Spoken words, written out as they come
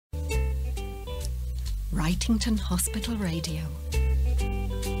Wrightington Hospital Radio.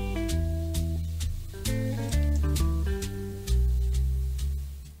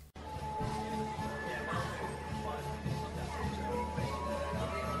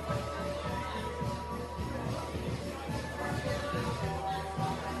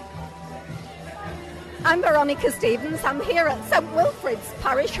 I'm Veronika Stevens. I'm here at St Wilfrid's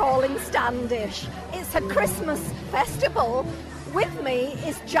Parish Hall in Standish. It's a Christmas festival. With me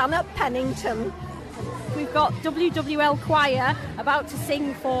is Janet Pennington. We've got WWL Choir about to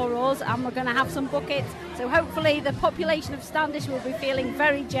sing for us, and we're going to have some buckets, so hopefully the population of Standish will be feeling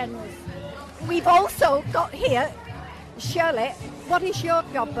very generous. We've also got here Shirley. What is your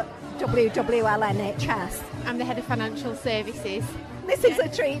job at WWL NHS? I'm the head of financial services. This is a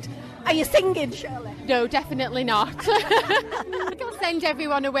treat. Are you singing, Shirley? No, definitely not. I can send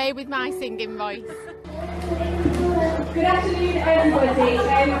everyone away with my singing voice. Good afternoon, everybody.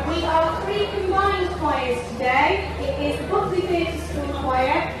 We are three combined choirs today. It is the Buckley Theatre School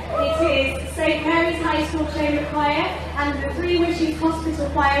Choir, it is St Mary's High School Chamber Choir, and the Three Wishes Hospital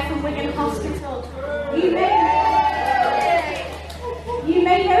Choir from Wigan Hospital. You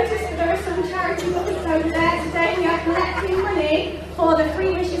may notice that there are some charity buckets over there. Today we are collecting money for the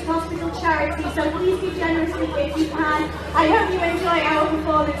Three Wishes Hospital charity, so please give generously if you can. I hope you enjoy our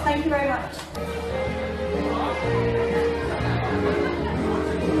performance. Thank you very much.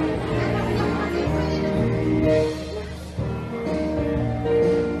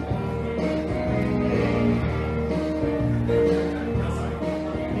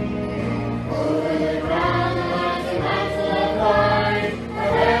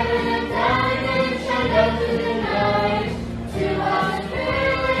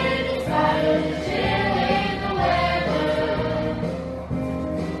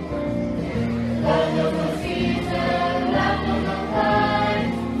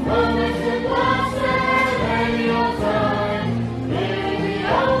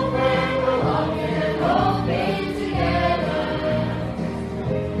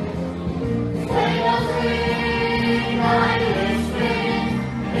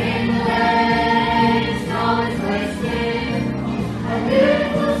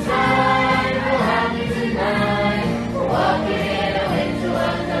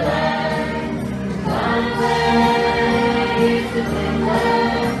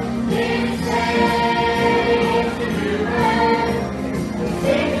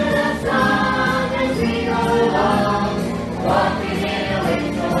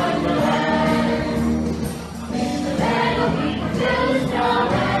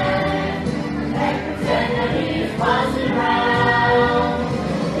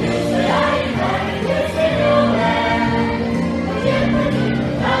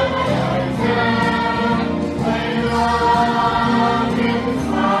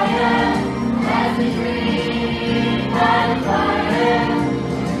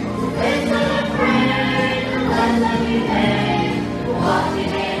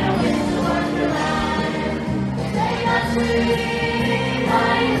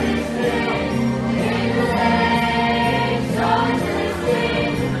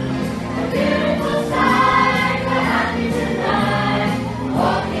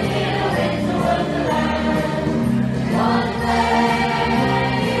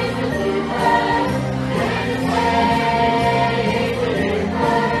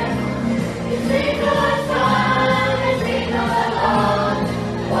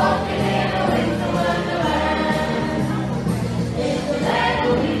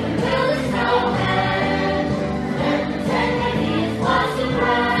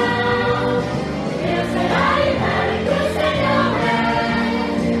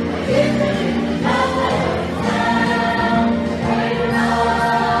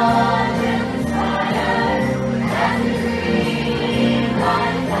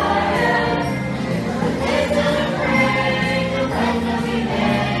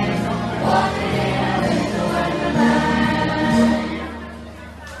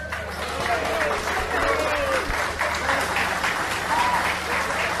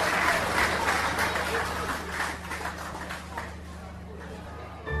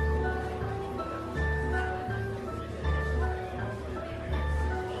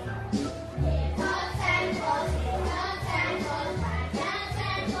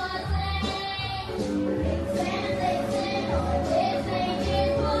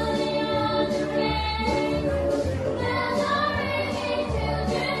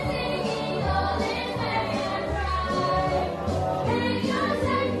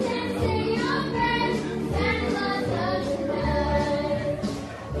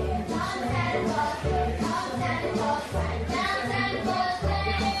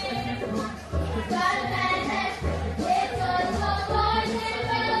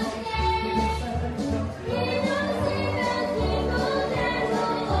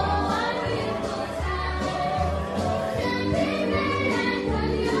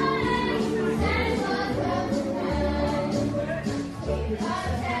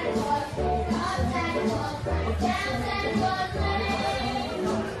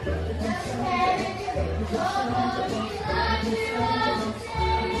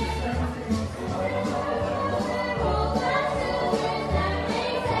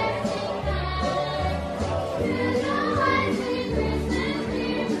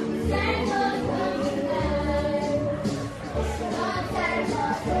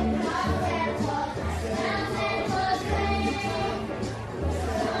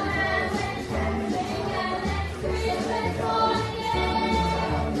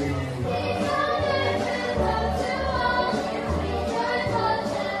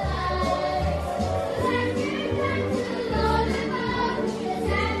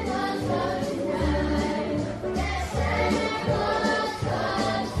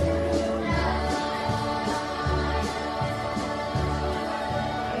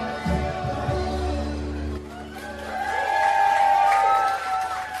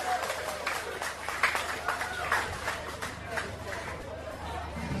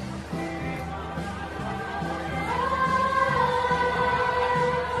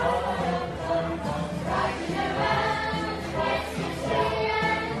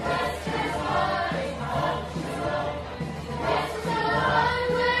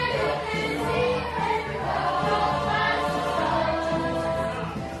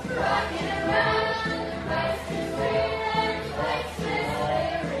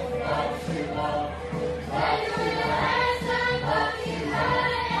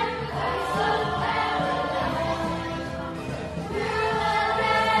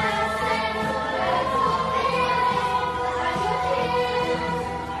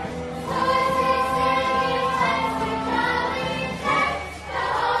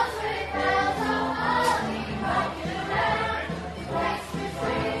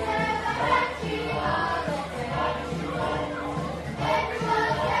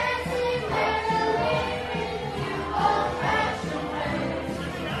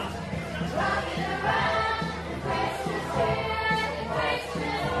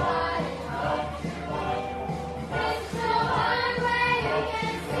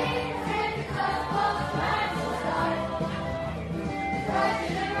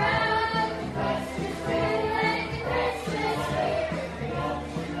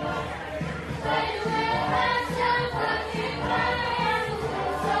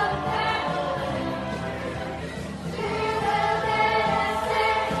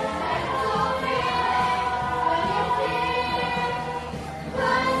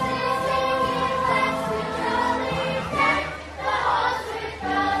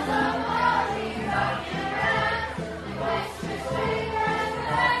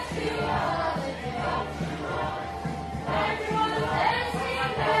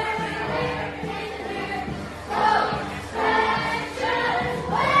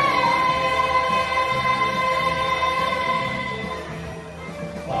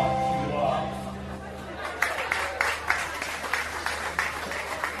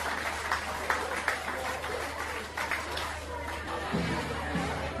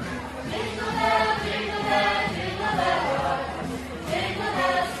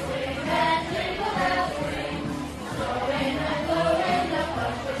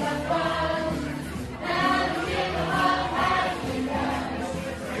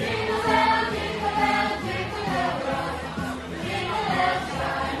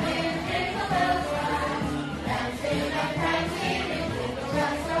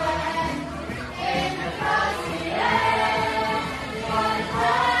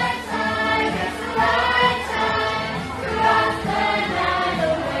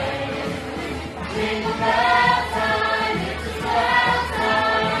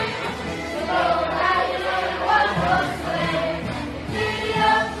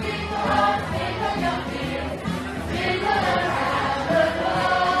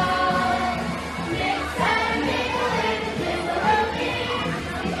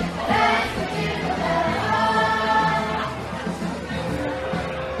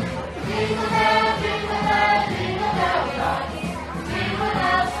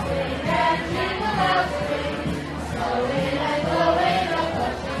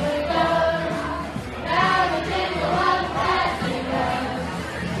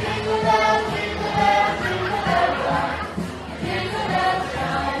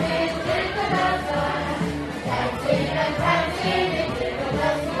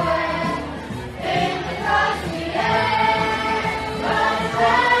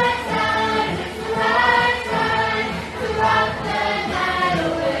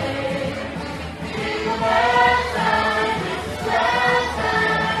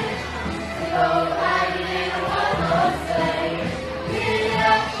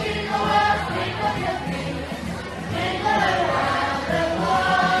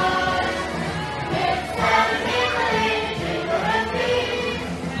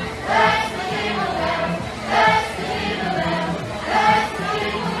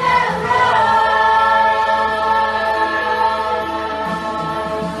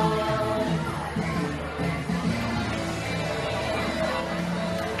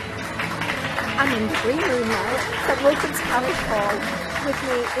 I'm in the green room now at St Wilfrid's Parish Hall. With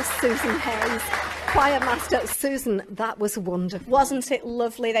me is Susan Hayes. Choir Master Susan, that was wonderful. Wasn't it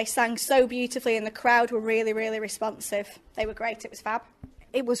lovely? They sang so beautifully and the crowd were really, really responsive. They were great. It was fab.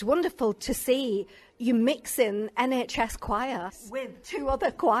 It was wonderful to see you mixing NHS choir with 2 other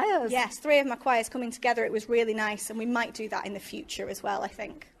choirs. Yes, 3 of my choirs coming together. It was really nice, and we might do that in the future as well, I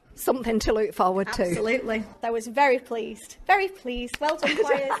think. Something to look forward to. Absolutely. I was very pleased. Very pleased. Well done,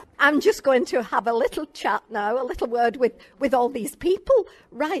 choirs. I'm just going to have a little chat now, a little word with all these people.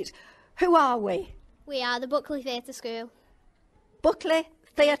 Right, who are we? We are the Buckley Theatre School. Buckley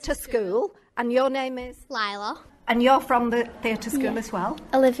Theatre School. And your name is? Lila. And you're from the theatre school as well?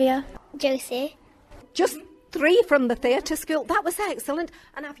 Olivia. Josie. Just 3 from the theatre school. That was excellent.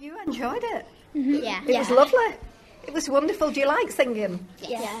 And have you enjoyed it? Mm-hmm. Yeah. It was lovely. It was wonderful. Do you like singing?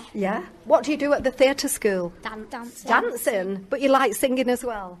 Yeah. Yeah? What do you do at the theatre school? Dancing. Dancing. But you like singing as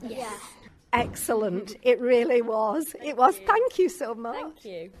well? Yeah. Excellent. It really was. It was. Thank you so much. Thank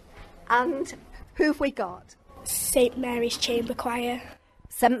you. And who have we got? St Mary's Chamber Choir.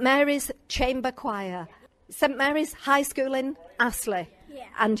 St Mary's Chamber Choir. St Mary's High School in Astley. Yeah.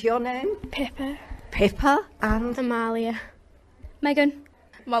 And your name? Pippa. Pippa and Amalia. Megan.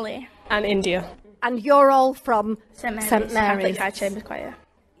 Molly. And India. And you're all from St Mary's. St Mary's. High Chamber Choir.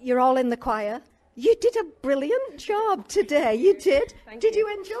 You're all in the choir. You did a brilliant job today. You did. Did you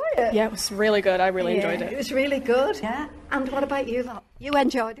enjoy it? Yeah, it was really good. I really enjoyed It it. was really good. Yeah. And what about you lot? You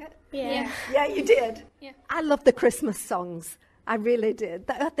enjoyed it? Yeah. Yeah, you did. Yeah. I love the Christmas songs. I really did.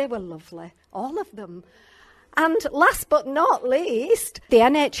 They were lovely. All of them. And last but not least, the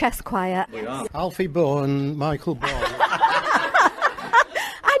NHS choir. Alfie Bow and Michael Bow.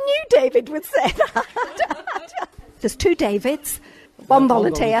 I knew David would say that. There's 2 Davids, one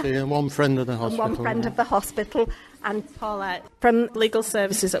volunteer, and one friend of the and hospital. one friend of the hospital, and Paulette from Legal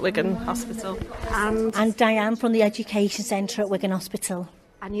Services at Wigan Hospital. and Diane from the Education Centre at Wigan Hospital.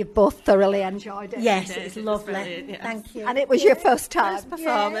 and you've both thoroughly enjoyed it. Yes, it's lovely. brilliant, yeah. Thank you. And it was your first time.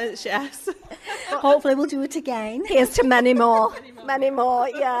 Performance, yes. Hopefully we'll do it again. Here's to many more,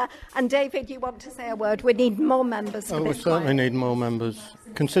 yeah. And David, you want to say a word? We need more members for We this certainly choir. need more members.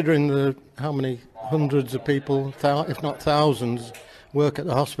 Considering how many hundreds of people, if not thousands, work at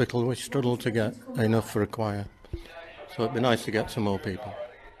the hospital, we struggle to get enough for a choir. So it'd be nice to get some more people.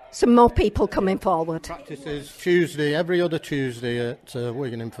 Some more people coming forward. Practice is Tuesday, every other Tuesday at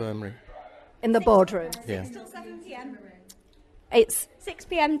Wigan Infirmary. In the boardroom. Yeah. Till 7 p.m. It's 6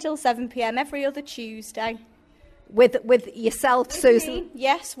 p.m. till 7 p.m. every other Tuesday. with yourself, Susan.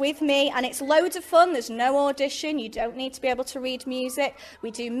 Yes, with me, and it's loads of fun. There's no audition. You don't need to be able to read music.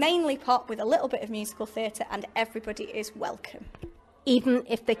 We do mainly pop with a little bit of musical theatre, and everybody is welcome. Even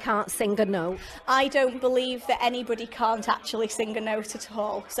if they can't sing a note. I don't believe that anybody can't actually sing a note at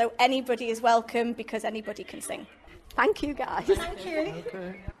all. So anybody is welcome because anybody can sing. Thank you, guys. Thank you.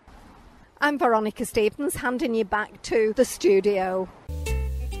 Okay. I'm Veronika Stevens, handing you back to the studio.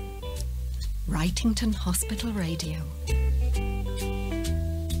 Wrightington Hospital Radio.